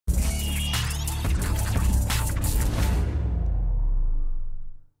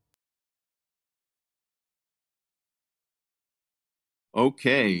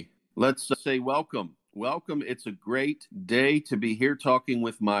Okay, let's say welcome. Welcome. It's a great day to be here talking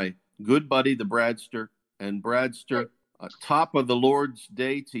with my good buddy, the Bradster. And Bradster, top of the Lord's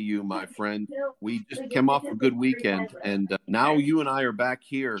day to you, my friend. We just came off a good weekend, and now you and I are back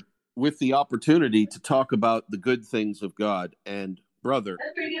here with the opportunity to talk about the good things of God. And brother,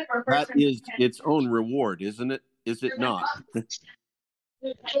 that is its own reward, isn't it? Is it not? It's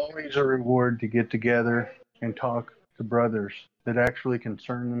always a reward to get together and talk to brothers that actually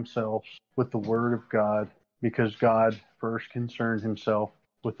concern themselves with the Word of God, because God first concerned himself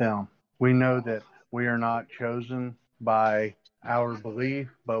with them. We know that we are not chosen by our belief,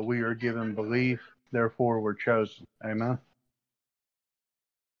 but we are given belief, therefore we're chosen. Amen?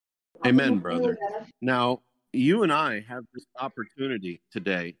 Amen, brother. Now, you and I have this opportunity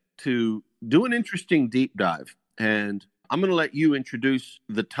today to do an interesting deep dive. And I'm going to let you introduce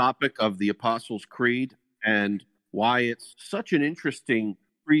the topic of the Apostles' Creed and why it's such an interesting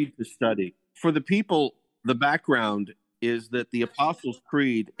creed to study. For the people, the background is that the Apostles'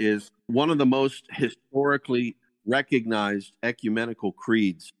 Creed is one of the most historically recognized ecumenical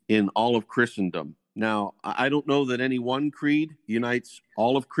creeds in all of Christendom. Now, I don't know that any one creed unites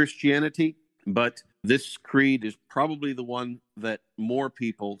all of Christianity, but this creed is probably the one that more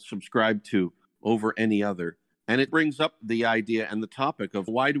people subscribe to over any other. And it brings up the idea and the topic of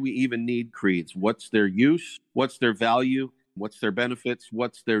why do we even need creeds? What's their use? What's their value? What's their benefits?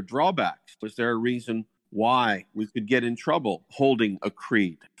 What's their drawbacks? Is there a reason why we could get in trouble holding a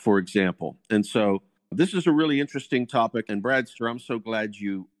creed, for example? And so this is a really interesting topic. And Bradster, I'm so glad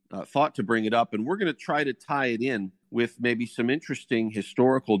you thought to bring it up. And we're going to try to tie it in with maybe some interesting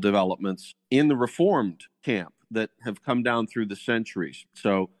historical developments in the Reformed camp that have come down through the centuries.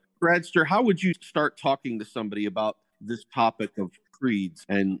 So, Bradster, how would you start talking to somebody about this topic of creeds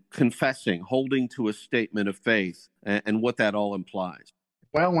and confessing, holding to a statement of faith, and what that all implies?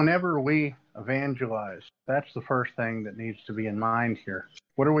 Well, whenever we evangelize, that's the first thing that needs to be in mind here.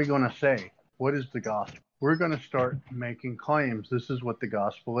 What are we going to say? What is the gospel? We're going to start making claims. This is what the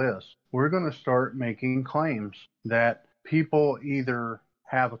gospel is. We're going to start making claims that people either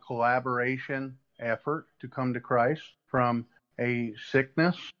have a collaboration effort to come to Christ from a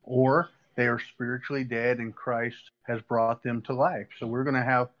sickness, or they are spiritually dead and Christ has brought them to life. So we're going to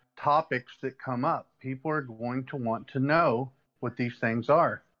have topics that come up. People are going to want to know what these things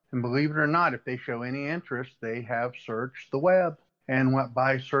are. And believe it or not, if they show any interest, they have searched the web. And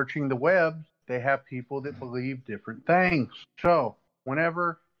by searching the web, they have people that believe different things. So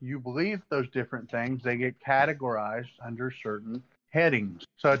whenever you believe those different things, they get categorized under certain headings,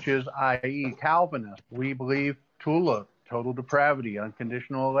 such as, i.e., Calvinist. We believe tulip, total depravity,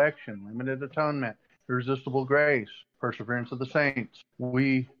 unconditional election, limited atonement, irresistible grace, perseverance of the saints.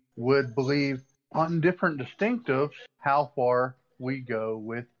 We would believe on different distinctives how far we go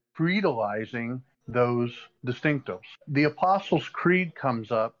with creedalizing those distinctives. The Apostles' Creed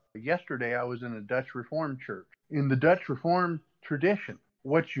comes up. Yesterday, I was in a Dutch Reformed church. In the Dutch Reformed tradition,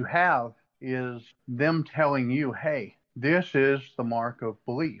 what you have is them telling you, hey, this is the mark of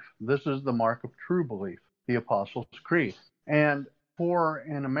belief. This is the mark of true belief, the Apostles' Creed. And for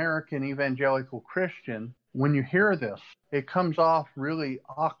an American evangelical Christian, when you hear this, it comes off really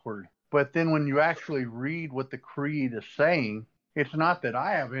awkward. But then when you actually read what the creed is saying, it's not that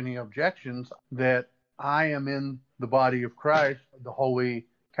I have any objections, that I am in the body of Christ, the Holy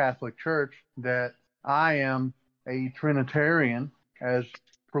Catholic Church, that I am a Trinitarian, as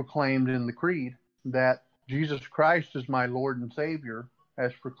proclaimed in the creed, that Jesus Christ is my Lord and Savior,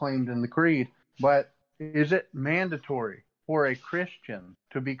 as proclaimed in the creed. But is it mandatory for a Christian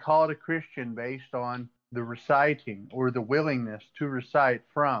to be called a Christian based on the reciting or the willingness to recite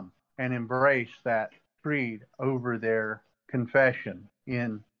from and embrace that creed over their confession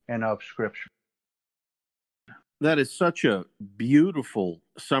in and of Scripture? That is such a beautiful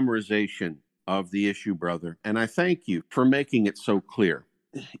summarization of the issue, brother. And I thank you for making it so clear.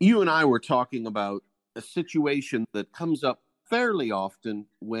 You and I were talking about a situation that comes up fairly often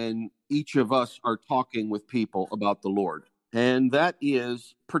when each of us are talking with people about the Lord, and that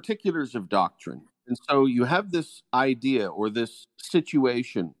is particulars of doctrine. And so you have this idea or this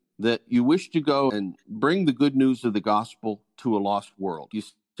situation that you wish to go and bring the good news of the gospel to a lost world. You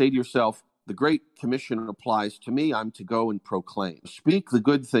say to yourself, the Great Commission applies to me. I'm to go and proclaim. Speak the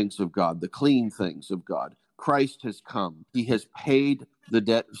good things of God, the clean things of God. Christ has come. He has paid the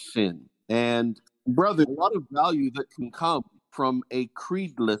debt of sin. And brother, a lot of value that can come from a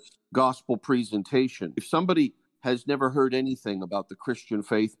creedless gospel presentation. If somebody has never heard anything about the Christian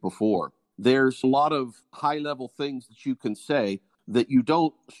faith before, there's a lot of high-level things that you can say that you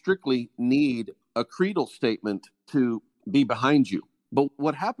don't strictly need a creedal statement to be behind you. But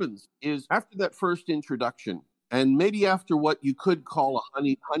what happens is after that first introduction, and maybe after what you could call a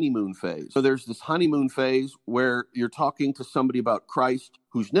honeymoon phase. So there's this honeymoon phase where you're talking to somebody about Christ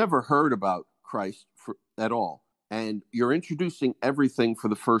who's never heard about Christ at all. And you're introducing everything for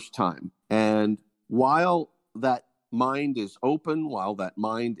the first time. And while that mind is open, while that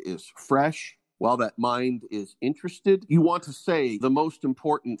mind is fresh, while that mind is interested, you want to say the most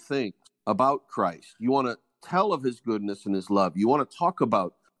important things about Christ. You want to tell of his goodness and his love. You want to talk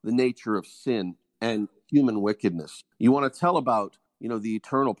about the nature of sin and human wickedness. You want to tell about, the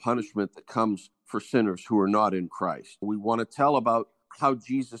eternal punishment that comes for sinners who are not in Christ. We want to tell about how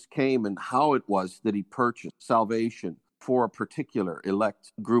Jesus came and how it was that he purchased salvation for a particular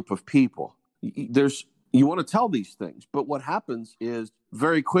elect group of people. You want to tell these things, but what happens is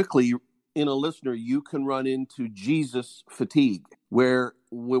very quickly in a listener, you can run into Jesus fatigue, where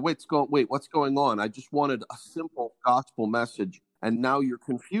what's going on? I just wanted a simple gospel message, and now you're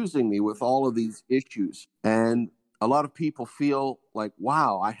confusing me with all of these issues. And a lot of people feel like,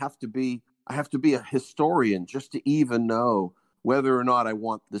 wow, I have to be a historian just to even know whether or not I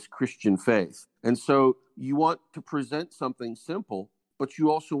want this Christian faith. And so you want to present something simple, but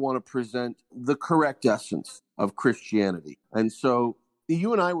you also want to present the correct essence of Christianity. And so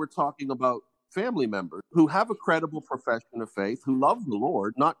you and I were talking about family members who have a credible profession of faith, who love the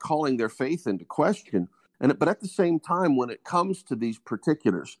Lord, not calling their faith into question. But at the same time, when it comes to these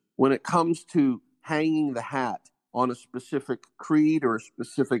particulars, when it comes to hanging the hat on a specific creed or a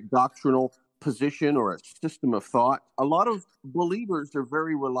specific doctrinal position or a system of thought, a lot of believers are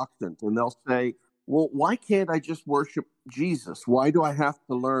very reluctant, and they'll say, well, why can't I just worship Jesus? Why do I have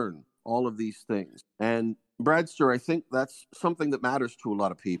to learn all of these things? And Bradster, I think that's something that matters to a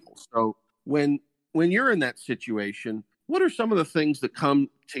lot of people. So when you're in that situation, what are some of the things that come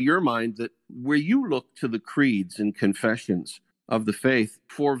to your mind where you look to the creeds and confessions of the faith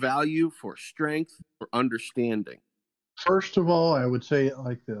for value, for strength, for understanding? First of all, I would say it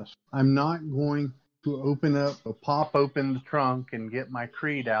like this. I'm not going to pop open the trunk and get my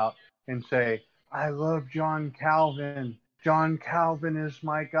creed out and say, I love John Calvin. John Calvin is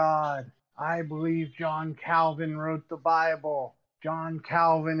my God. I believe John Calvin wrote the Bible. John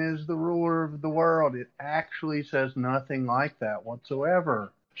Calvin is the ruler of the world. It actually says nothing like that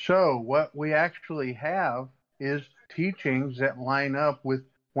whatsoever. So what we actually have is teachings that line up with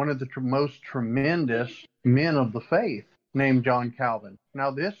one of the most tremendous men of the faith named John Calvin. Now,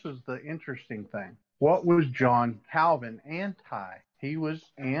 this is the interesting thing. What was John Calvin anti? He was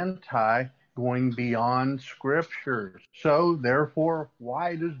anti going beyond scriptures. So, therefore,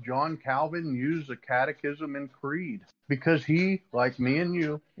 why does John Calvin use a catechism and creed? Because he, like me and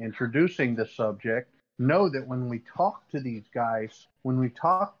you, introducing the subject, know that when we talk to these guys, when we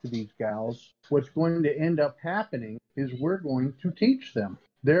talk to these gals, what's going to end up happening is we're going to teach them.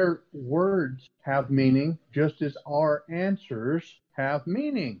 Their words have meaning just as our answers have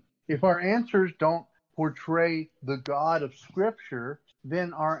meaning. If our answers don't portray the God of Scripture,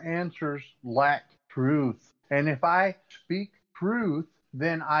 then our answers lack truth. And if I speak truth,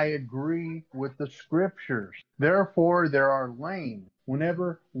 then I agree with the Scriptures. Therefore, there are lanes.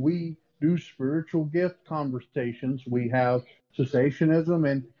 Whenever we do spiritual gift conversations, we have cessationism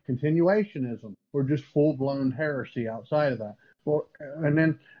and continuationism, or just full-blown heresy outside of that.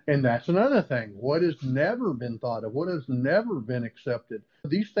 And that's another thing. What has never been thought of, what has never been accepted.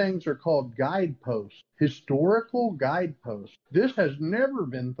 These things are called guideposts, historical guideposts. This has never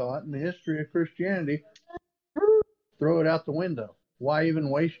been thought in the history of Christianity. Throw it out the window. Why even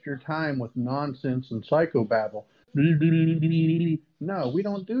waste your time with nonsense and psychobabble? No, we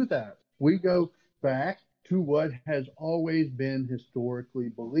don't do that. We go back to what has always been historically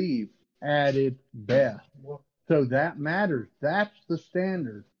believed, added best. So that matters. That's the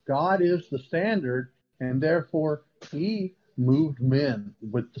standard. God is the standard, and therefore he moved men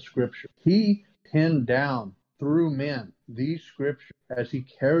with the scripture. He pinned down through men these scriptures as he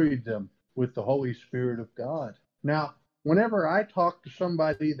carried them with the Holy Spirit of God. Now, whenever I talk to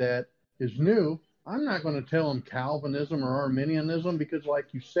somebody that is new, I'm not going to tell them Calvinism or Arminianism because,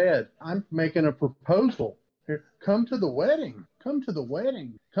 like you said, I'm making a proposal. Here, come to the wedding. Come to the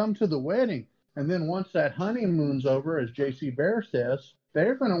wedding. Come to the wedding. And then once that honeymoon's over, as JCBear says,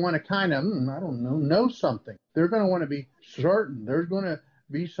 they're going to want to kind of, know something. They're going to want to be certain. There's going to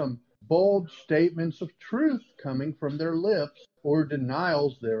be some bold statements of truth coming from their lips or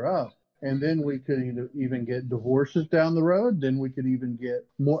denials thereof. And then we could even get divorces down the road. Then we could even get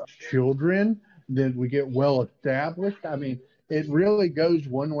more children. Then we get well established. I mean, it really goes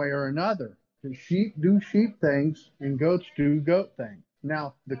one way or another. The sheep do sheep things and goats do goat things.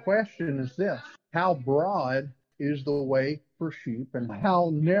 Now, the question is this: how broad is the way for sheep, and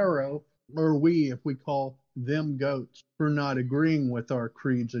how narrow are we if we call them goats for not agreeing with our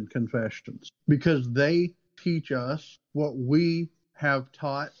creeds and confessions? Because they teach us what we have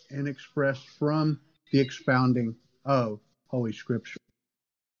taught and expressed from the expounding of Holy Scripture.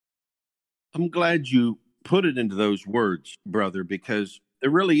 I'm glad you put it into those words, brother, because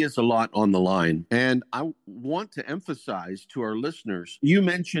there really is a lot on the line. And I want to emphasize to our listeners, you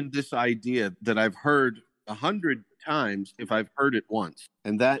mentioned this idea that I've heard 100 times if I've heard it once.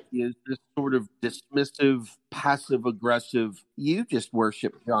 And that is this sort of dismissive, passive aggressive, you just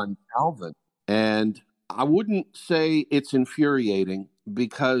worship John Calvin. And I wouldn't say it's infuriating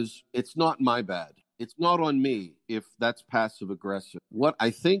because it's not my bad. It's not on me if that's passive aggressive. What I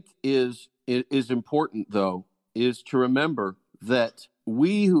think is important, though, is to remember that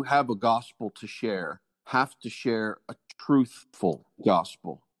we who have a gospel to share have to share a truthful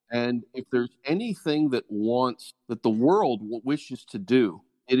gospel. And if there's anything that the world wishes to do,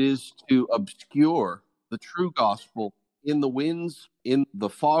 it is to obscure the true gospel in the winds, in the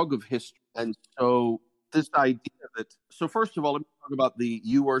fog of history. And so this idea so first of all, let me talk about the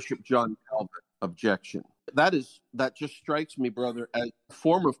you worship John Calvin objection. That just strikes me, brother, as a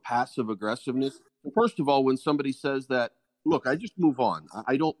form of passive aggressiveness. First of all, when somebody says that, look, I just move on.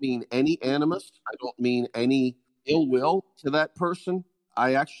 I don't mean any animus. I don't mean any ill will to that person.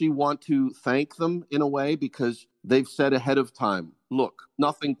 I actually want to thank them in a way because they've said ahead of time, look,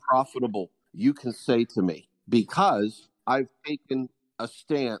 nothing profitable you can say to me because I've taken a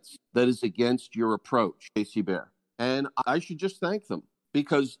stance that is against your approach, JCBear. And I should just thank them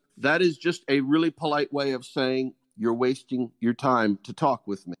because that is just a really polite way of saying you're wasting your time to talk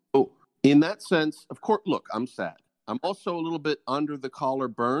with me. So in that sense, of course, look, I'm sad. I'm also a little bit under the collar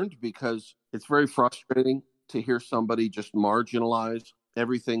burned because it's very frustrating to hear somebody just marginalize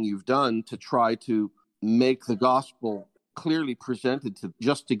everything you've done to try to make the gospel clearly presented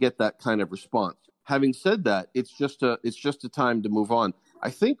to get that kind of response. Having said that, it's just a time to move on. I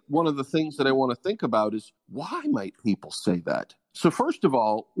think one of the things that I want to think about is why might people say that? So first of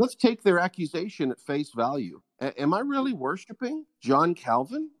all, let's take their accusation at face value. Am I really worshiping John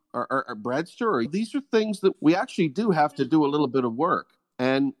Calvin or Bradster? These are things that we actually do have to do a little bit of work.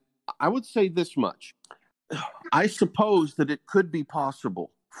 And I would say this much. I suppose that it could be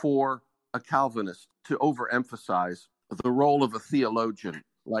possible for a Calvinist to overemphasize the role of a theologian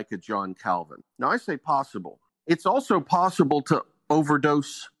like a John Calvin. Now, I say possible. It's also possible to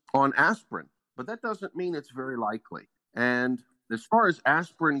overdose on aspirin, but that doesn't mean it's very likely. And as far as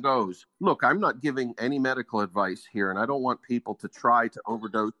aspirin goes, look, I'm not giving any medical advice here, and I don't want people to try to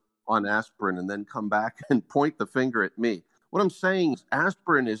overdose on aspirin and then come back and point the finger at me. What I'm saying is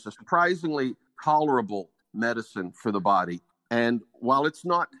aspirin is a surprisingly tolerable medicine for the body. And while it's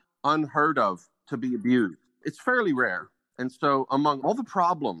not unheard of to be abused, it's fairly rare. And so among all the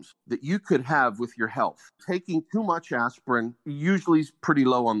problems that you could have with your health, taking too much aspirin usually is pretty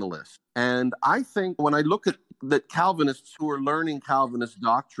low on the list. And I think when I look at the Calvinists who are learning Calvinist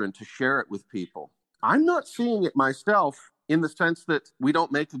doctrine to share it with people, I'm not seeing it myself in the sense that we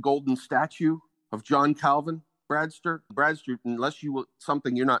don't make a golden statue of John Calvin. Bradster, unless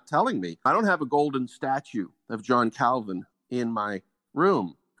something you're not telling me, I don't have a golden statue of John Calvin in my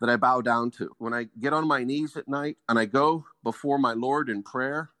room that I bow down to. When I get on my knees at night and I go before my Lord in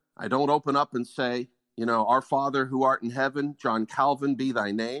prayer, I don't open up and say, our Father who art in heaven, John Calvin be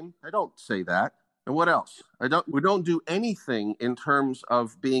thy name. I don't say that. And what else? We don't do anything in terms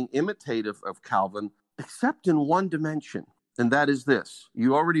of being imitative of Calvin, except in one dimension. And that is this.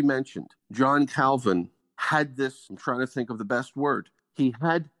 You already mentioned John Calvin had this, I'm trying to think of the best word. He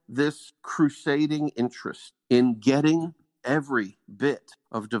had this crusading interest in getting every bit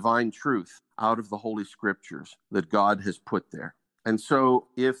of divine truth out of the Holy Scriptures that God has put there. And so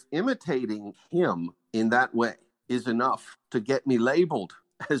if imitating him in that way is enough to get me labeled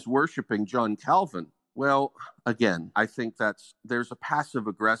as worshiping John Calvin, well, again, I think there's a passive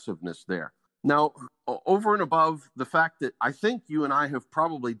aggressiveness there. Now, over and above the fact that I think you and I have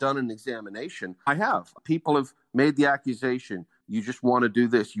probably done an examination, I have. People have made the accusation, you just want to do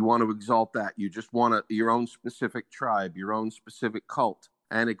this, you want to exalt that, you just want your own specific tribe, your own specific cult,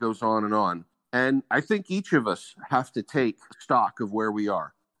 and it goes on and on. And I think each of us have to take stock of where we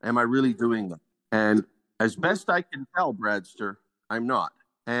are. Am I really doing them? And as best I can tell, Bradster, I'm not.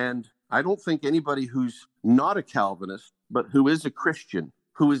 And I don't think anybody who's not a Calvinist, but who is a Christian,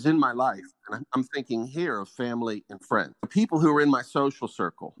 who is in my life, and I'm thinking here of family and friends, people who are in my social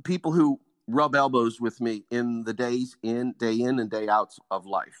circle, people who rub elbows with me in the day in and day out of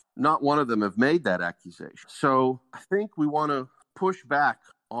life. Not one of them have made that accusation. So I think we want to push back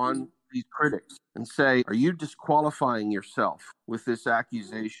on these critics and say, are you disqualifying yourself with this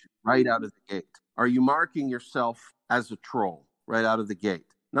accusation right out of the gate? Are you marking yourself as a troll right out of the gate?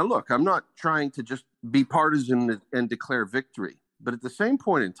 Now, look, I'm not trying to just be partisan and declare victory, but at the same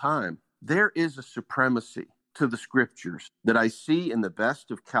point in time, there is a supremacy to the scriptures that I see in the best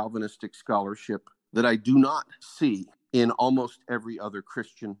of Calvinistic scholarship that I do not see in almost every other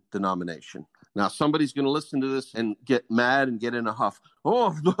Christian denomination. Now, somebody's going to listen to this and get mad and get in a huff.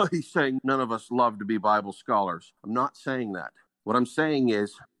 Oh, he's saying none of us love to be Bible scholars. I'm not saying that. What I'm saying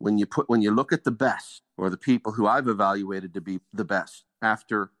is when you look at the best, or the people who I've evaluated to be the best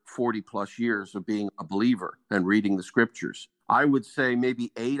after 40 plus years of being a believer and reading the scriptures, I would say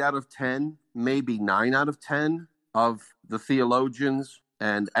maybe 8 out of 10, maybe 9 out of 10 of the theologians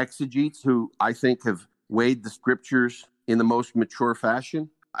and exegetes who I think have weighed the scriptures in the most mature fashion.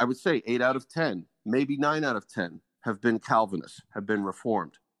 I would say 8 out of 10, maybe 9 out of 10 have been Calvinists, have been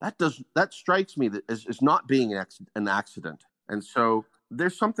Reformed. That strikes me as not being an accident. And so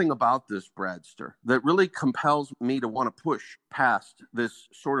there's something about this, Bradster, that really compels me to want to push past this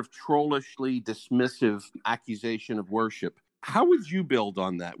sort of trollishly dismissive accusation of worship. How would you build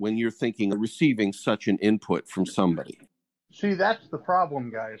on that when you're thinking of receiving such an input from somebody? See, that's the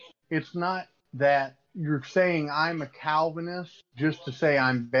problem, guys. It's not that you're saying I'm a Calvinist just to say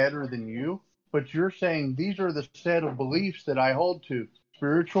I'm better than you, but you're saying these are the set of beliefs that I hold to.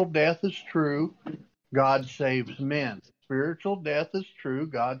 Spiritual death is true. God saves men. Spiritual death is true.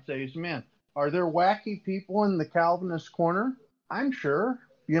 God saves men. Are there wacky people in the Calvinist corner? I'm sure,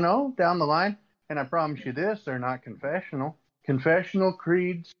 down the line. And I promise you this, they're not confessional. Confessional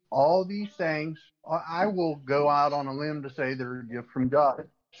creeds, all these things, I will go out on a limb to say they're a gift from God.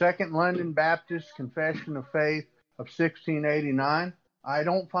 Second London Baptist Confession of Faith of 1689, I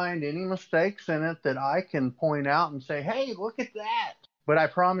don't find any mistakes in it that I can point out and say, hey, look at that. But I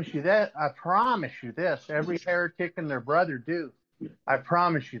promise you this, every heretic and their brother do. I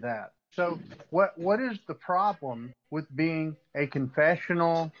promise you that. So what is the problem with being a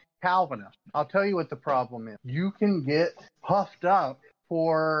confessional Calvinist? I'll tell you what the problem is. You can get puffed up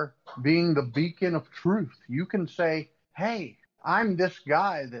for being the beacon of truth. You can say, hey, I'm this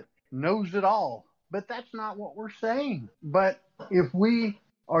guy that knows it all. But that's not what we're saying. But if we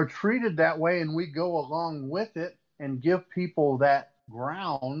are treated that way and we go along with it and give people that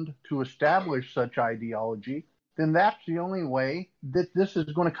ground to establish such ideology, then that's the only way that this is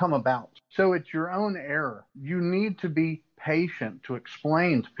going to come about. So it's your own error. You need to be patient to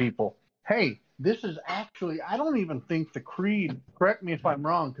explain to people, hey, this is actually, I don't even think the creed, correct me if I'm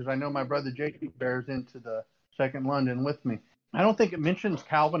wrong, because I know my brother JCBear is into the Second London with me. I don't think it mentions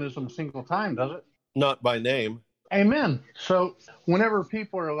Calvinism a single time, does it? Not by name. Amen. So whenever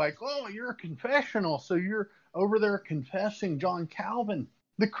people are like, oh, you're a confessional, so you're over there confessing John Calvin.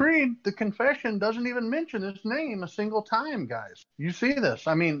 The creed, the confession doesn't even mention his name a single time, guys. You see this.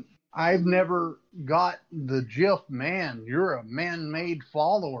 I mean, I've never got the gif, man, you're a man-made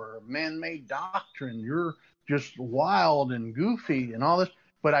follower, a man-made doctrine. You're just wild and goofy and all this.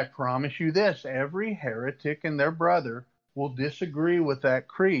 But I promise you this, every heretic and their brother will disagree with that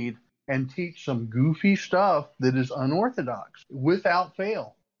creed and teach some goofy stuff that is unorthodox without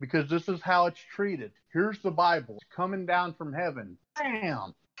fail, because this is how it's treated. Here's the Bible. It's coming down from heaven.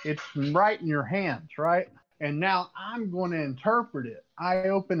 Bam! It's right in your hands, right? And now I'm going to interpret it. I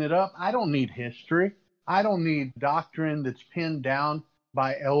open it up. I don't need history. I don't need doctrine that's pinned down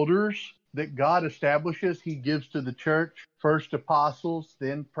by elders that God establishes. He gives to the church, first apostles,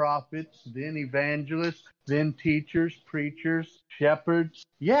 then prophets, then evangelists, then teachers, preachers, shepherds.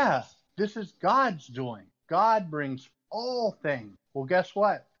 Yeah, this is God's doing. God brings all things. Well, guess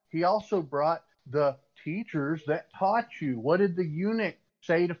what? He also brought the teachers that taught you. What did the eunuch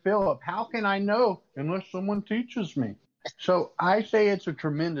say to Philip? How can I know unless someone teaches me? So I say it's a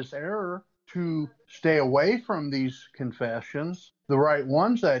tremendous error to stay away from these confessions, the right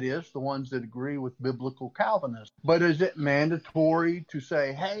ones, that is, the ones that agree with biblical Calvinism. But is it mandatory to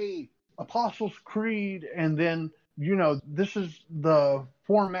say, hey, Apostles' Creed, and then, this is the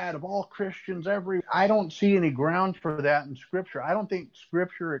format of all Christians I don't see any ground for that in Scripture. I don't think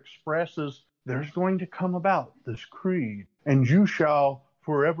Scripture expresses there's going to come about this creed, and you shall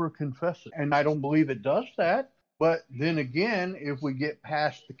forever confess it. And I don't believe it does that. But then again, if we get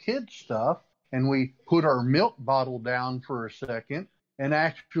past the kids stuff and we put our milk bottle down for a second and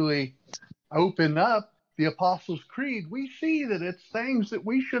actually open up the Apostles' Creed, we see that it's things that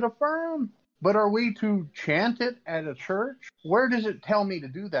we should affirm. But are we to chant it at a church? Where does it tell me to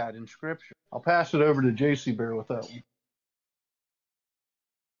do that in Scripture? I'll pass it over to JCBear with that one.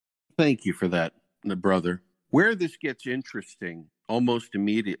 Thank you for that, brother. Where this gets interesting almost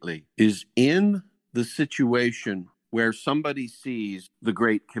immediately is in the situation where somebody sees the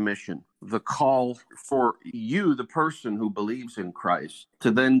Great Commission, the call for you, the person who believes in Christ, to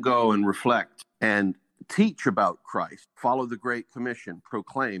then go and reflect and teach about Christ, follow the Great Commission,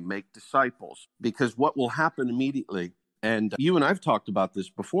 proclaim, make disciples. Because what will happen immediately, and you and I've talked about this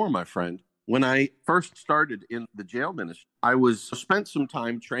before, my friend, when I first started in the jail ministry, I spent some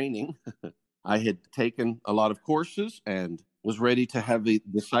time training. I had taken a lot of courses and was ready to have the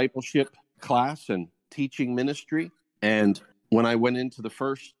discipleship class and teaching ministry. And when I went into the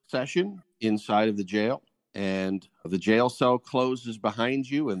first session inside of the jail, and the jail cell closes behind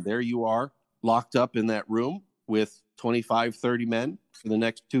you, and there you are, locked up in that room with 25, 30 men for the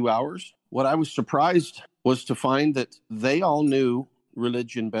next 2 hours, what I was surprised was to find that they all knew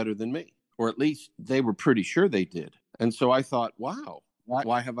religion better than me, or at least they were pretty sure they did. And so I thought, wow,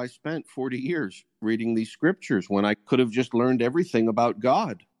 why have I spent 40 years reading these scriptures when I could have just learned everything about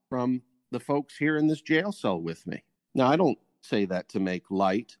God from the folks here in this jail cell with me? Now, I don't say that to make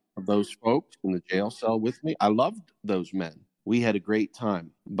light of those folks in the jail cell with me. I loved those men. We had a great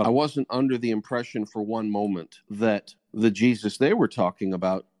time, but I wasn't under the impression for one moment that the Jesus they were talking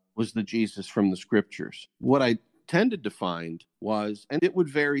about was the Jesus from the scriptures. What I tended to find was, and it would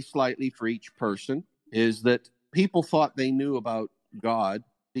vary slightly for each person, is that people thought they knew about God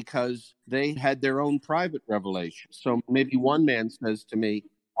because they had their own private revelation. So maybe one man says to me,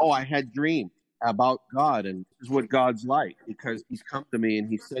 "Oh, I had dreams about God, and this is what God's like because he's come to me and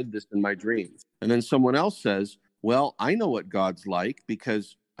he said this in my dreams." And then someone else says, "Well, I know what God's like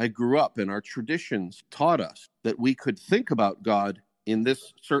because I grew up and our traditions taught us that we could think about God in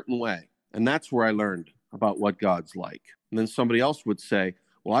this certain way. And that's where I learned about what God's like." And then somebody else would say,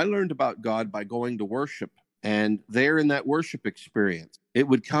 "Well, I learned about God by going to worship. And there in that worship experience, it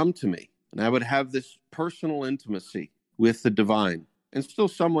would come to me and I would have this personal intimacy with the divine." And still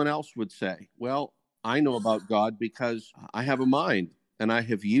someone else would say, "Well, I know about God because I have a mind and I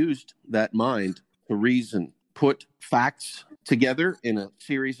have used that mind to reason, put facts together in a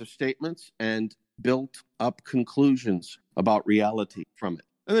series of statements and built up conclusions about reality from it."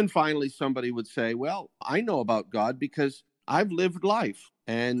 And then finally, somebody would say, "Well, I know about God because I've lived life.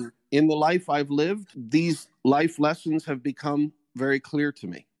 And in the life I've lived, these life lessons have become very clear to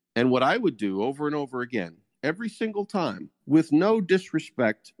me." And what I would do over and over again, every single time, with no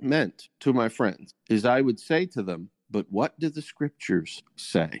disrespect meant to my friends, is I would say to them, "But what do the scriptures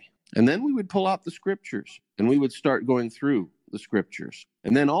say?" And then we would pull out the scriptures and we would start going through the scriptures.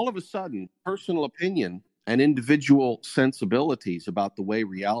 And then all of a sudden, personal opinion and individual sensibilities about the way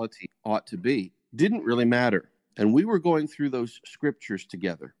reality ought to be didn't really matter. And we were going through those scriptures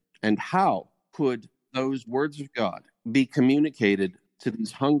together. And how could those words of God be communicated to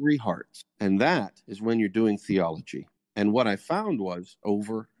these hungry hearts? And that is when you're doing theology. And what I found was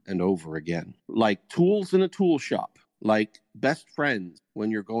over and over again, like tools in a tool shop, like best friends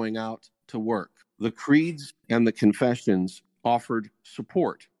when you're going out to work, the creeds and the confessions offered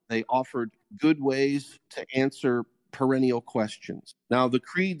support. They offered good ways to answer perennial questions. Now, the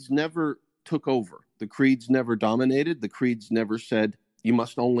creeds never took over. The creeds never dominated. The creeds never said, "You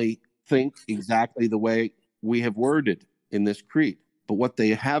must only think exactly the way we have worded in this creed." But what they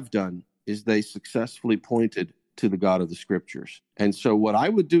have done is they successfully pointed to the God of the scriptures. And so what I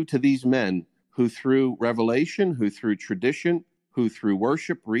would do to these men who through revelation, who through tradition, who through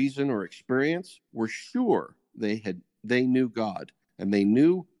worship, reason, or experience were sure they knew God and they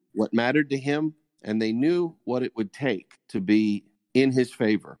knew what mattered to him and they knew what it would take to be in his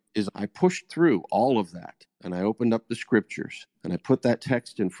favor, is I pushed through all of that and I opened up the scriptures and I put that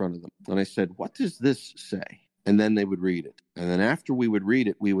text in front of them and I said, "What does this say?" And then they would read it. And then after we would read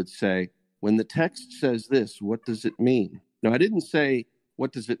it, we would say, "When the text says this, what does it mean?" Now, I didn't say,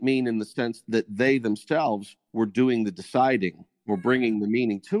 "What does it mean?" in the sense that they themselves were doing the deciding or bringing the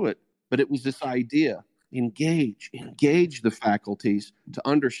meaning to it, but it was this idea, engage the faculties to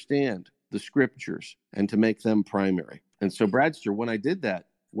understand the scriptures and to make them primary. And so, Bradster, when I did that,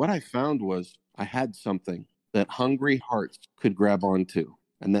 what I found was I had something that hungry hearts could grab onto,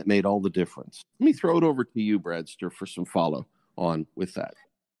 and that made all the difference. Let me throw it over to you, Bradster, for some follow on with that.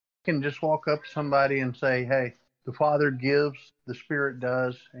 You can just walk up to somebody and say, "Hey, the Father gives, the Spirit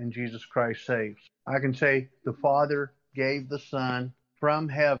does, and Jesus Christ saves." I can say the Father gave the Son from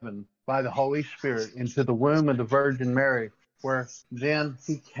heaven by the Holy Spirit into the womb of the Virgin Mary, where then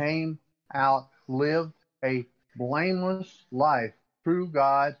he came out, lived a blameless life, true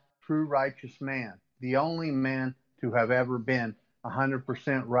God, true righteous man, the only man to have ever been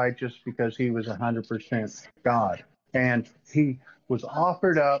 100% righteous because he was 100% God. And he was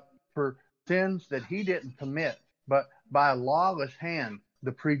offered up for sins that he didn't commit, but by a lawless hand,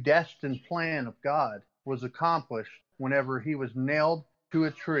 the predestined plan of God was accomplished whenever he was nailed to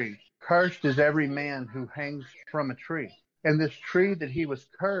a tree. Cursed is every man who hangs from a tree. And this tree that he was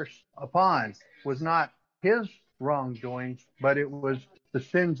cursed upon was not his wrongdoings, but it was the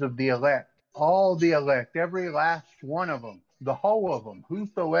sins of the elect. All the elect, every last one of them, the whole of them,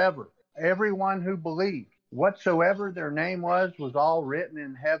 whosoever, everyone who believed, whatsoever their name was all written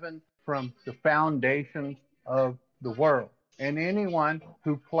in heaven from the foundations of the world. And anyone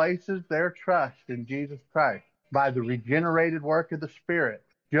who places their trust in Jesus Christ by the regenerated work of the Spirit,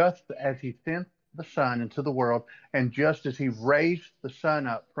 just as he sent the Son into the world, and just as he raised the Son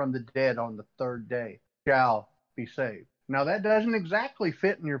up from the dead on the third day, shall be saved. Now, that doesn't exactly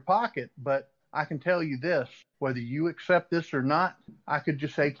fit in your pocket, but I can tell you this, whether you accept this or not, I could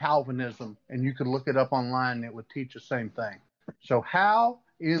just say Calvinism, and you could look it up online, and it would teach the same thing. So how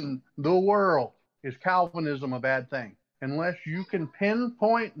in the world is Calvinism a bad thing? Unless you can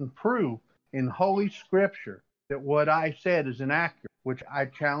pinpoint and prove in Holy Scripture that what I said is inaccurate, which I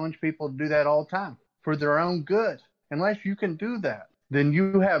challenge people to do that all the time for their own good. Unless you can do that, then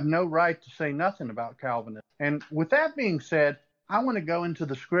you have no right to say nothing about Calvinism. And with that being said, I want to go into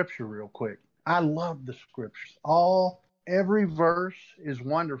the Scripture real quick. I love the Scriptures. Every verse is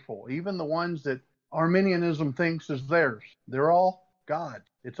wonderful, even the ones that Arminianism thinks is theirs. They're all God.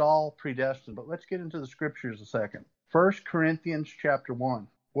 It's all predestined. But let's get into the Scriptures a second. 1 Corinthians chapter 1.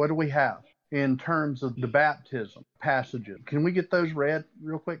 What do we have in terms of the baptism passages? Can we get those read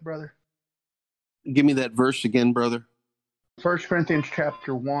real quick, brother? Give me that verse again, brother. 1 Corinthians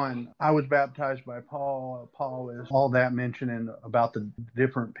chapter 1, I was baptized by Paul. Paul is all that mentioning about the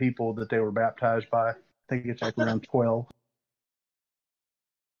different people that they were baptized by. I think it's like around 12.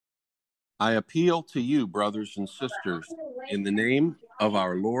 I appeal to you, brothers and sisters, in the name of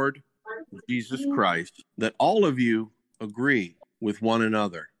our Lord Jesus Christ, that all of you agree with one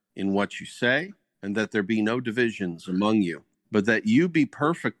another in what you say, and that there be no divisions among you, but that you be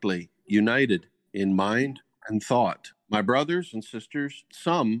perfectly united in mind and thought. My brothers and sisters,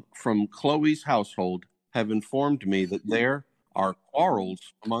 some from Chloe's household have informed me that there are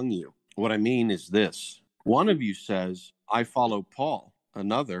quarrels among you. What I mean is this. One of you says, I follow Paul.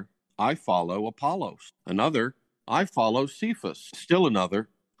 Another, I follow Apollos. Another, I follow Cephas. Still another,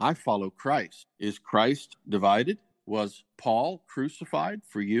 I follow Christ. Is Christ divided? Was Paul crucified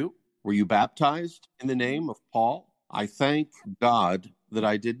for you? Were you baptized in the name of Paul? I thank God that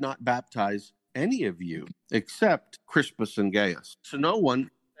I did not baptize any of you except Crispus and Gaius. So no one can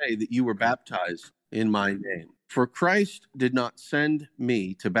say that you were baptized in my name. For Christ did not send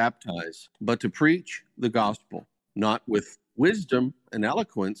me to baptize, but to preach the gospel, not with wisdom and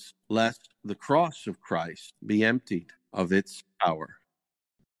eloquence, lest the cross of Christ be emptied of its power.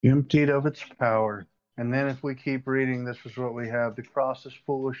 Emptied of its power. And then if we keep reading, this is what we have. The cross is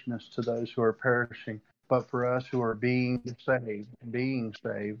foolishness to those who are perishing, but for us who are being saved,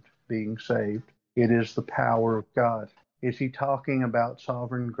 it is the power of God. Is he talking about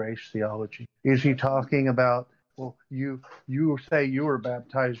sovereign grace theology? Is he talking about, well, you say you were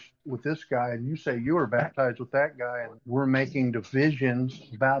baptized with this guy, and you say you were baptized with that guy, and we're making divisions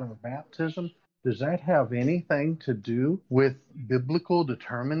about our baptism? Does that have anything to do with biblical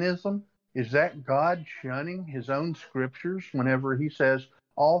determinism? Is that God shunning his own scriptures whenever he says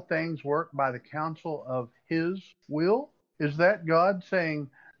all things work by the counsel of his will? Is that God saying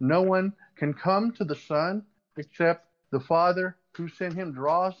no one can come to the Son except the Father who sent him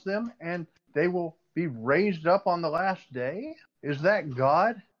draws them, and they will be raised up on the last day? Is that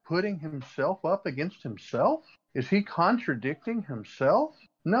God putting himself up against himself? Is he contradicting himself?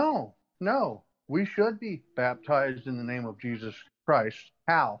 No. We should be baptized in the name of Jesus Christ.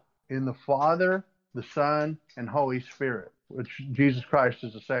 How? In the Father, the Son, and Holy Spirit, which Jesus Christ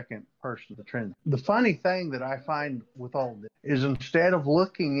is the second person of the Trinity. The funny thing that I find with all this is instead of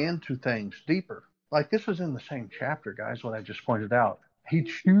looking into things deeper, like this is in the same chapter, guys, what I just pointed out, he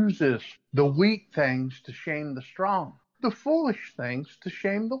chooses the weak things to shame the strong, the foolish things to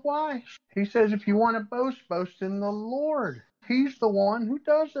shame the wise. He says, if you want to boast, boast in the Lord. He's the one who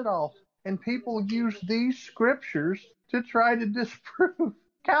does it all. And people use these scriptures to try to disprove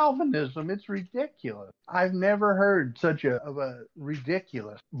Calvinism. It's ridiculous. I've never heard such a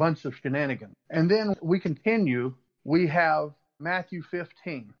ridiculous bunch of shenanigans. And then we continue. We have Matthew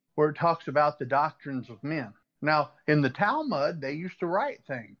 15, where it talks about the doctrines of men. Now, in the Talmud, they used to write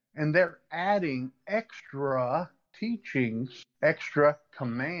things, and they're adding extra teachings, extra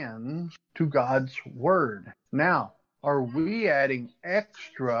commands to God's word. Now, are we adding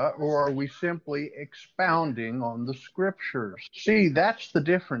extra, or are we simply expounding on the scriptures? See, that's the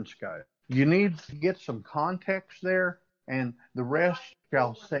difference, guys. You need to get some context there, and the rest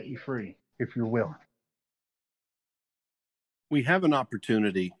shall set you free if you're willing. We have an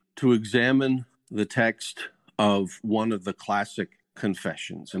opportunity to examine the text of one of the classic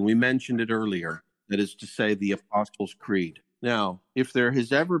confessions, and we mentioned it earlier, that is to say, the Apostles' Creed. Now, if there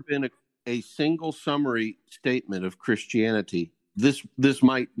has ever been a single summary statement of Christianity, this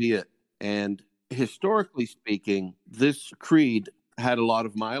might be it. And historically speaking, this creed had a lot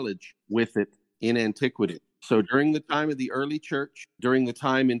of mileage with it in antiquity. So during the time of the early church, during the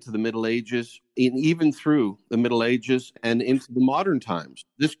time into the Middle Ages, and even through the Middle Ages and into the modern times,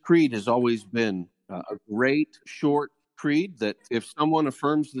 this creed has always been a great short creed that if someone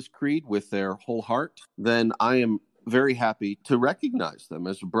affirms this creed with their whole heart, then I am very happy to recognize them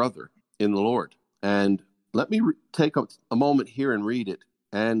as a brother in the Lord. And let me take a moment here and read it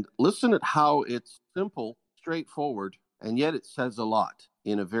and listen at how it's simple, straightforward, and yet it says a lot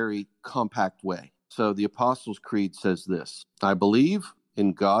in a very compact way. So the Apostles' Creed says this: I believe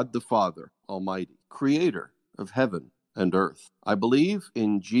in God the Father Almighty, creator of heaven and earth. I believe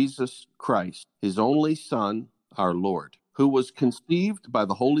in Jesus Christ, his only Son, our Lord, who was conceived by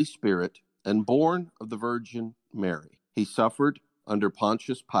the Holy Spirit and born of the Virgin Mary. He suffered under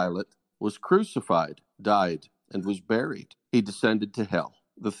Pontius Pilate, was crucified, died, and was buried. He descended to hell.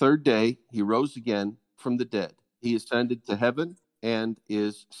 The third day he rose again from the dead. He ascended to heaven and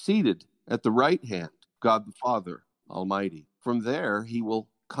is seated at the right hand of God the Father Almighty. From there he will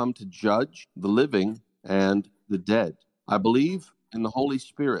come to judge the living and the dead. I believe in the Holy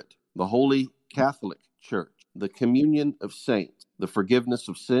Spirit, the Holy Catholic Church, the communion of saints, the forgiveness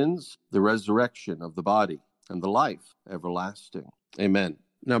of sins, the resurrection of the body, and the life everlasting. Amen.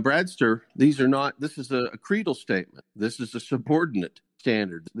 Now, Bradster, this is a creedal statement. This is a subordinate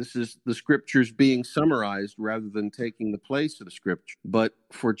standard. This is the scriptures being summarized rather than taking the place of the scripture. But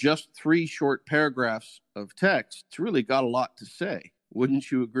for just 3 short paragraphs of text, it's really got a lot to say.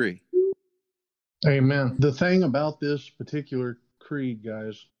 Wouldn't you agree? Amen. The thing about this particular creed,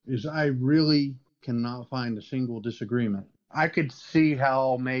 guys, is I really cannot find a single disagreement. I could see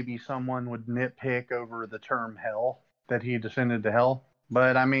how maybe someone would nitpick over the term hell, that he descended to hell.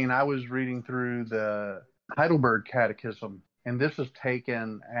 But I mean, I was reading through the Heidelberg Catechism, and this is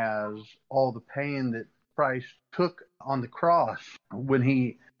taken as all the pain that Christ took on the cross when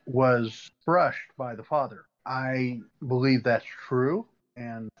he was crushed by the Father. I believe that's true.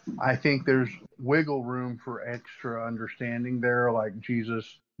 And I think there's wiggle room for extra understanding there, like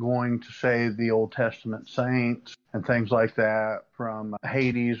Jesus going to save the Old Testament saints and things like that from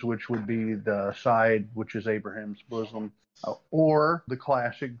Hades, which would be the side which is Abraham's bosom, or the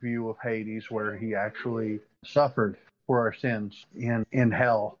classic view of Hades where he actually suffered for our sins in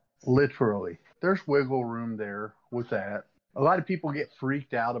hell, literally. There's wiggle room there with that. A lot of people get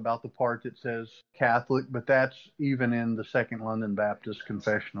freaked out about the part that says Catholic, but that's even in the Second London Baptist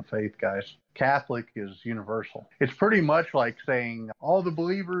Confession of Faith, guys. Catholic is universal. It's pretty much like saying all the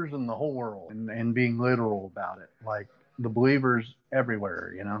believers in the whole world and being literal about it, like the believers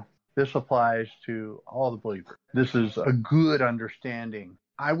everywhere, you know. This applies to all the believers. This is a good understanding.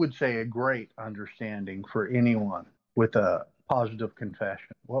 I would say a great understanding for anyone with a positive confession.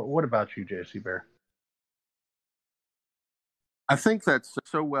 What about you, JCBear? I think that's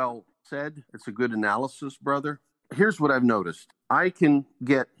so well said. It's a good analysis, brother. Here's what I've noticed. I can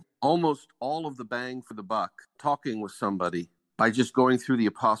get almost all of the bang for the buck talking with somebody by just going through the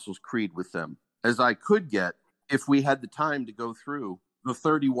Apostles' Creed with them, as I could get if we had the time to go through the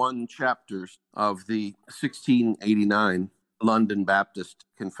 31 chapters of the 1689 London Baptist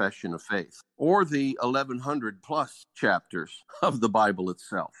Confession of Faith, or the 1100 plus chapters of the Bible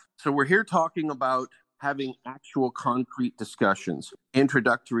itself. So we're here talking about having actual concrete discussions,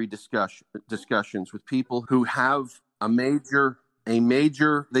 introductory discussions with people who have a major,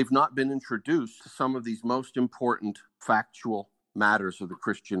 they've not been introduced to some of these most important factual matters of the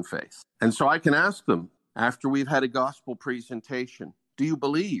Christian faith. And so I can ask them, after we've had a gospel presentation, do you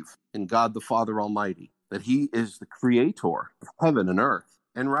believe in God the Father Almighty, that he is the creator of heaven and earth?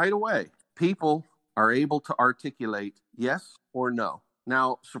 And right away, people are able to articulate yes or no.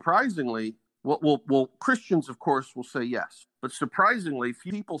 Now, surprisingly, well, Christians, of course, will say yes. But surprisingly,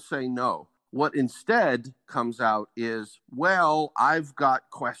 few people say no. What instead comes out is, well, I've got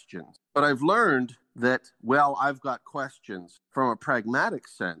questions. But I've learned that, well, I've got questions from a pragmatic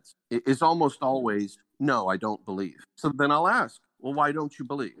sense is almost always, no, I don't believe. So then I'll ask, well, why don't you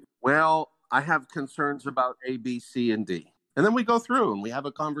believe? Well, I have concerns about A, B, C, and D. And then we go through and we have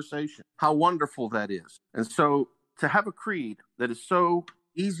a conversation. How wonderful that is. And so to have a creed that is so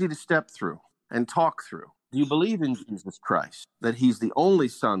easy to step through and talk through. Do you believe in Jesus Christ, that he's the only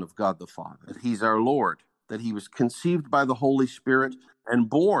Son of God the Father, that he's our Lord, that he was conceived by the Holy Spirit and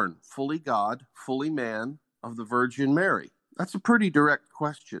born fully God, fully man of the Virgin Mary? That's a pretty direct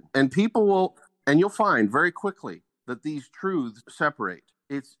question. And you'll find very quickly that these truths separate.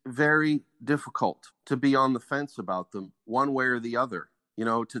 It's very difficult to be on the fence about them one way or the other.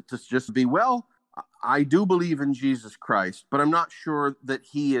 To just be, well, I do believe in Jesus Christ, but I'm not sure that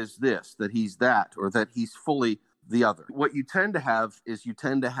he is this, that he's that, or that he's fully the other. What you tend to have is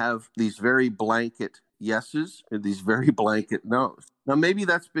these very blanket yeses and these very blanket no's. Now, maybe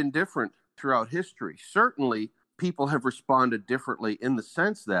that's been different throughout history. Certainly, people have responded differently in the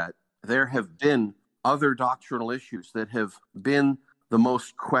sense that there have been other doctrinal issues that have been the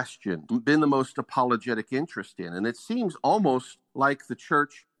most questioned, been the most apologetic interest in. And it seems almost like the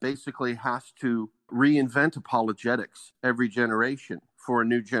church basically has to reinvent apologetics every generation for a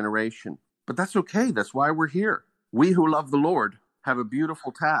new generation. But that's okay. That's why we're here. We who love the Lord have a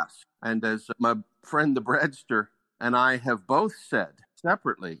beautiful task. And as my friend the Bradster and I have both said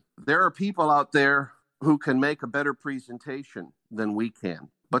separately, there are people out there who can make a better presentation than we can.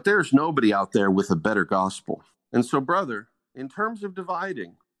 But there's nobody out there with a better gospel. And so, brother, in terms of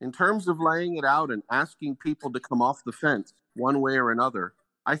dividing, in terms of laying it out and asking people to come off the fence one way or another,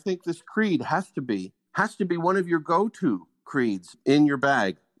 I think this creed has to be one of your go-to creeds in your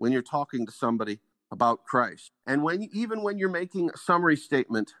bag when you're talking to somebody about Christ. And even when you're making a summary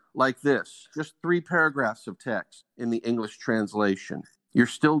statement like this, just 3 paragraphs of text in the English translation, you're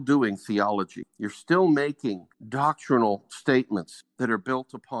still doing theology. You're still making doctrinal statements that are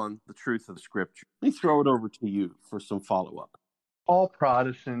built upon the truth of the Scripture. Let me throw it over to you for some follow-up. All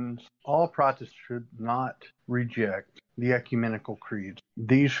Protestants should not reject the ecumenical creeds.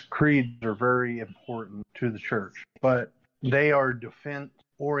 These creeds are very important to the church, but they are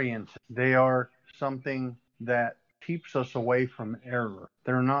defense-oriented. They are something that keeps us away from error.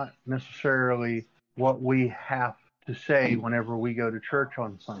 They're not necessarily what we have to say whenever we go to church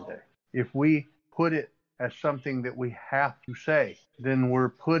on Sunday. If we put it as something that we have to say, then we're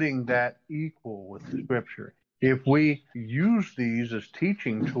putting that equal with the Scripture. If we use these as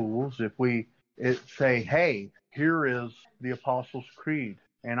teaching tools, if we say, hey, here is the Apostles' Creed,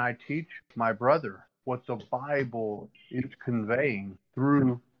 and I teach my brother what the Bible is conveying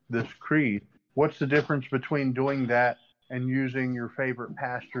through this creed, what's the difference between doing that and using your favorite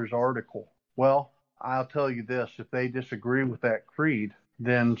pastor's article? Well, I'll tell you this, if they disagree with that creed,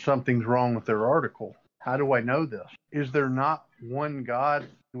 then something's wrong with their article. How do I know this? Is there not one God?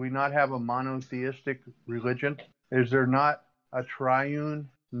 Do we not have a monotheistic religion? Is there not a triune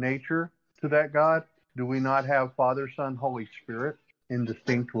nature to that God? Do we not have Father, Son, Holy Spirit in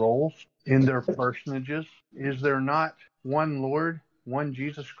distinct roles in their personages? Is there not one Lord, one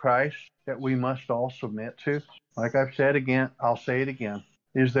Jesus Christ that we must all submit to? Like I've said again, I'll say it again.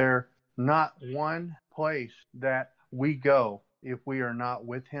 Is there not one place that we go if we are not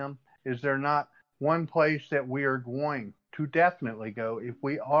with him? Is there not one place that we are going to definitely go if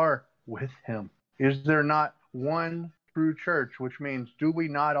we are with him? Is there not one true church, which means do we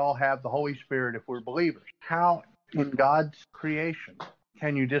not all have the Holy Spirit if we're believers? How in God's creation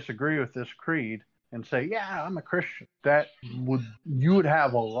can you disagree with this creed and say, yeah, I'm a Christian? You would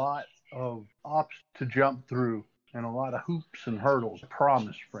have a lot of obstacles to jump through and a lot of hoops and hurdles. I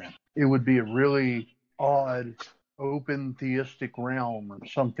promise, friend. It would be a really odd, open theistic realm or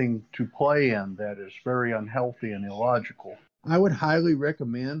something to play in that is very unhealthy and illogical. I would highly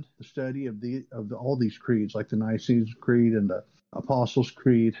recommend the study of all these creeds, like the Nicene Creed and the Apostles'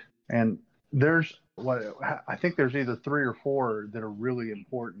 Creed. And I think there's either 3 or 4 that are really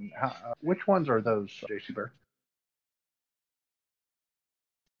important. Which ones are those, JCBear?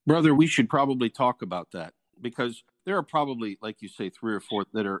 Brother, we should probably talk about that because there are probably, like you say, 3 or 4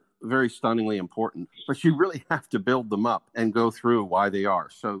 that are very stunningly important, but you really have to build them up and go through why they are.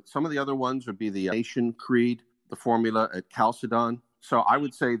 So some of the other ones would be the Nation Creed, the formula at Chalcedon. So I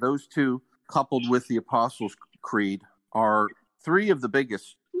would say those 2, coupled with the Apostles' Creed, are 3 of the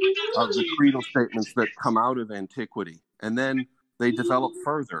biggest of the creedal statements that come out of antiquity. And then they develop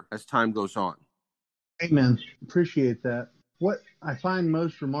further as time goes on. Amen. Appreciate that. What I find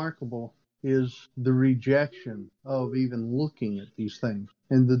most remarkable is the rejection of even looking at these things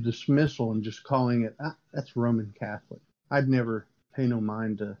and the dismissal and just calling it, that's Roman Catholic. I'd never pay no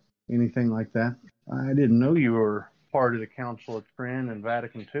mind to anything like that. I didn't know you were part of the Council of Trent and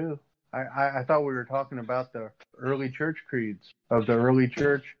Vatican II. I thought we were talking about the early church creeds of the early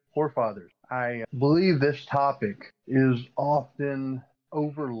church forefathers. I believe this topic is often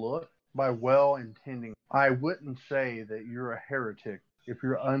overlooked by well-intending. I wouldn't say that you're a heretic if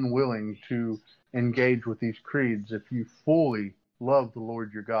you're unwilling to engage with these creeds, if you fully love the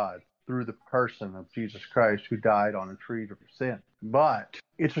Lord your God. through the person of Jesus Christ, who died on a tree for sin. But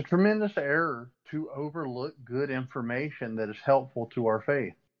it's a tremendous error to overlook good information that is helpful to our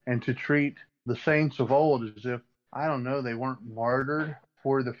faith, and to treat the saints of old as if, I don't know, they weren't martyred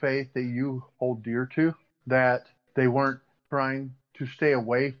for the faith that you hold dear to, that they weren't trying to stay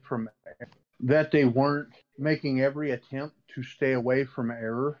away from, that they weren't making every attempt to stay away from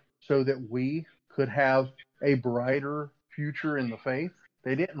error so that we could have a brighter future in the faith.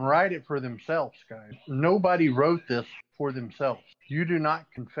 They didn't write it for themselves, guys. Nobody wrote this for themselves. You do not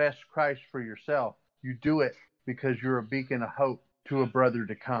confess Christ for yourself. You do it because you're a beacon of hope to a brother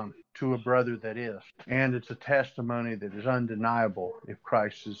to come, to a brother that is. And it's a testimony that is undeniable if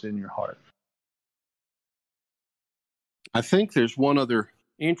Christ is in your heart. I think there's one other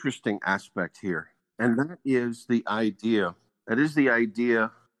interesting aspect here, and that is the idea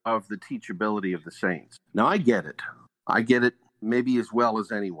of the teachability of the saints. Now, I get it maybe as well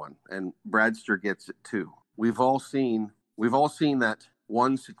as anyone, and Bradster gets it too. We've all seen that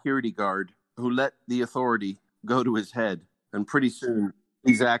one security guard who let the authority go to his head, and pretty soon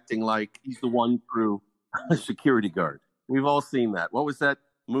he's acting like he's the one true security guard. We've all seen that. What was that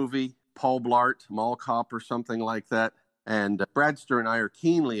movie, Paul Blart, Mall Cop or something like that? And Bradster and I are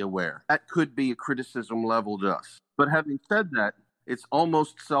keenly aware that could be a criticism leveled at us. But having said that, it's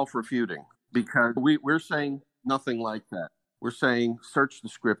almost self-refuting, because we're saying nothing like that. We're saying, search the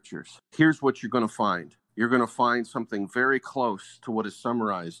scriptures. Here's what you're going to find. You're going to find something very close to what is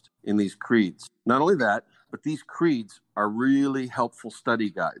summarized in these creeds. Not only that, but these creeds are really helpful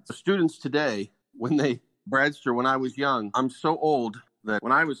study guides. The students today, when I was young, I'm so old that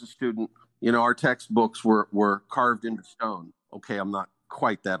when I was a student, our textbooks were carved into stone. Okay, I'm not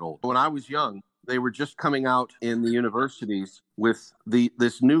quite that old. When I was young, they were just coming out in the universities with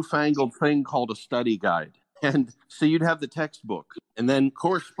this newfangled thing called a study guide. And so you'd have the textbook, and then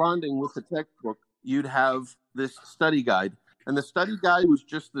corresponding with the textbook, you'd have this study guide. And the study guide was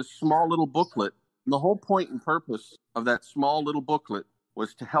just this small little booklet. And the whole point and purpose of that small little booklet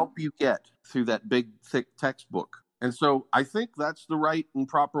was to help you get through that big, thick textbook. And so I think that's the right and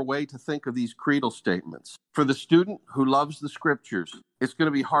proper way to think of these creedal statements. For the student who loves the scriptures, it's going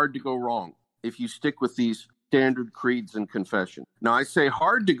to be hard to go wrong if you stick with these standard creeds and confession. Now, I say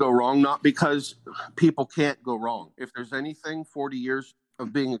hard to go wrong, not because people can't go wrong. If there's anything 40 years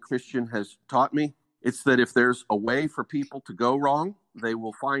of being a Christian has taught me, it's that if there's a way for people to go wrong, they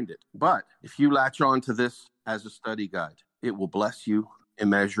will find it. But if you latch on to this as a study guide, it will bless you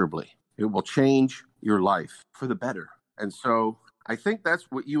immeasurably. It will change your life for the better. And so I think that's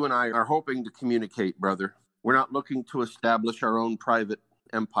what you and I are hoping to communicate, brother. We're not looking to establish our own private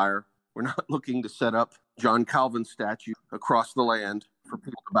empire. We're not looking to set up John Calvin's statue across the land for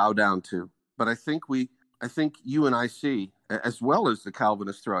people to bow down to. But I think you and I see, as well as the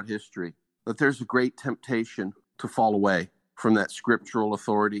Calvinists throughout history, that there's a great temptation to fall away from that scriptural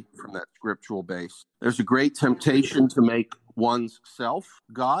authority, from that scriptural base. There's a great temptation to make one's self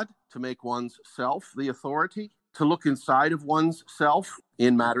God, to make one's self the authority, to look inside of one's self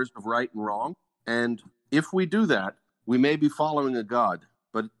in matters of right and wrong. And if we do that, we may be following a God.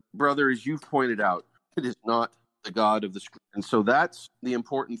 But brother, as you've pointed out, it is not the God of the scripture. And so that's the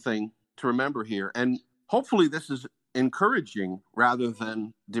important thing to remember here. And hopefully this is encouraging rather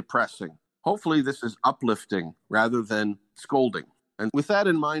than depressing. Hopefully this is uplifting rather than scolding. And with that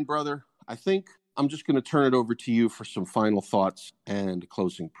in mind, brother, I think I'm just going to turn it over to you for some final thoughts and a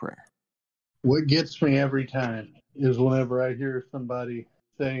closing prayer. What gets me every time is whenever I hear somebody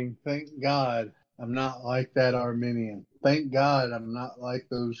saying, thank God I'm not like that Arminian. Thank God I'm not like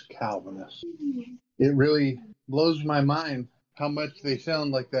those Calvinists. It really blows my mind how much they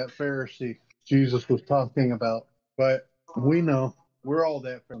sound like that Pharisee Jesus was talking about. But we know we're all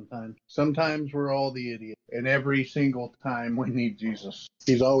that sometimes. Sometimes we're all the idiot. And every single time we need Jesus.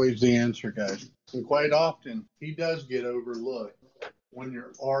 He's always the answer, guys. And quite often, he does get overlooked when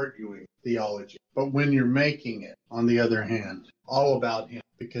you're arguing theology. But when you're making it, on the other hand, all about him,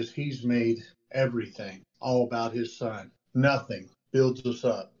 because he's made everything all about his son. Nothing builds us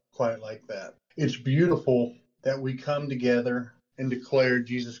up quite like that. It's beautiful that we come together and declare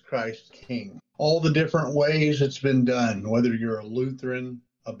Jesus Christ King. All the different ways it's been done, whether you're a Lutheran,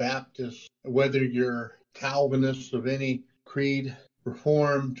 a Baptist, whether you're Calvinist of any creed,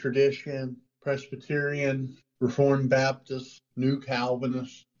 Reformed tradition, Presbyterian, Reformed Baptist, New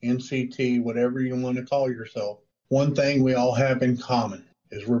Calvinist, NCT, whatever you want to call yourself. One thing we all have in common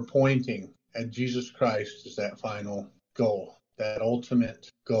is we're pointing at Jesus Christ as that final goal, that ultimate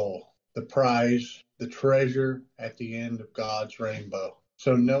goal, the prize, the treasure at the end of God's rainbow.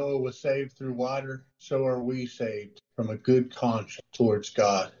 So Noah was saved through water, so are we saved from a good conscience towards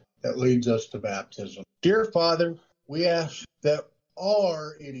God. that leads us to baptism. Dear Father, we ask that all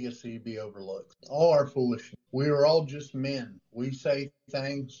our idiocy be overlooked, all our foolishness. We are all just men. We say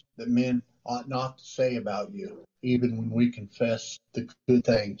things that men ought not to say about you, even when we confess the good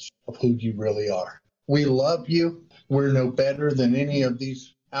things of who you really are. We love you. We're no better than any of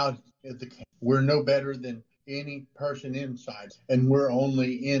these out at the camp. We're no better than any person inside, and we're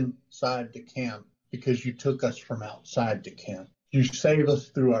only inside the camp because you took us from outside the camp. You save us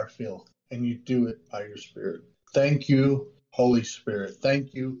through our filth, and you do it by your Spirit. Thank you, Holy Spirit.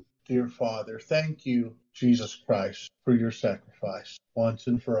 Thank you, dear Father. Thank you, Jesus Christ, for your sacrifice once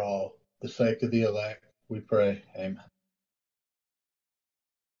and for all. The sake of the elect, we pray. Amen.